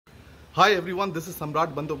Hi everyone, this is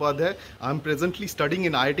Samrat Bandyopadhyay. I'm presently studying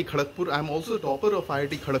in IIT Kharagpur. I'm also a topper of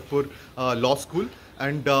IIT Kharagpur Law School.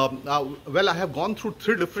 And well, I have gone through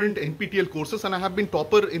 3 different NPTEL courses and I have been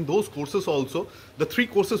topper in those courses also. The 3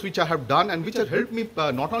 courses which I have done and which have helped me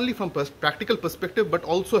not only from practical perspective but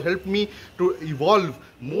also helped me to evolve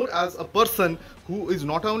more as a person who is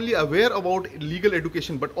not only aware about legal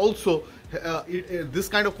education but also this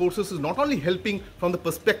kind of courses is not only helping from the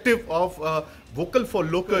perspective of vocal for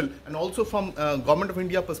local and also from Government of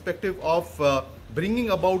India perspective of bringing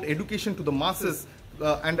about education to the masses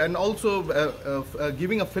and also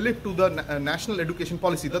giving a fillip to the national education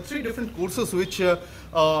policy. The 3 different courses which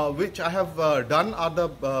I have done are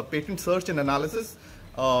the patent search and analysis,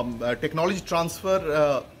 technology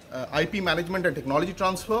transfer, IP management and technology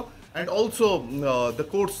transfer, and also the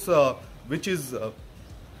course which is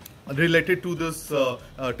related to this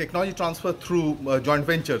technology transfer through joint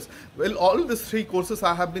ventures. Well, all these 3 courses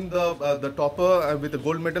I have been the topper with the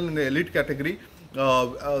gold medal in the elite category.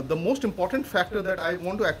 The most important factor that I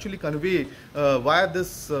want to actually convey via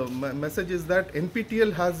this message is that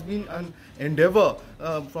NPTEL has been an endeavor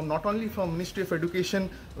from not only from Ministry of Education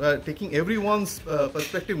taking everyone's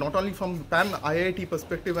perspective, not only from PAN IIT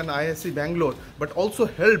perspective and ISC Bangalore, but also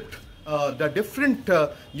helped the different,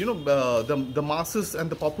 the masses and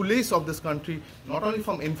the populace of this country, not only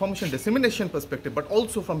from information dissemination perspective, but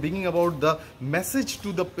also from bringing about the message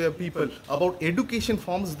to the people about education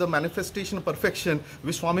forms the manifestation of perfection,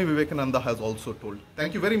 which Swami Vivekananda has also told.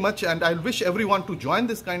 Thank you very much, and I wish everyone to join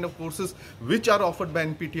this kind of courses which are offered by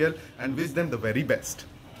NPTEL and wish them the very best.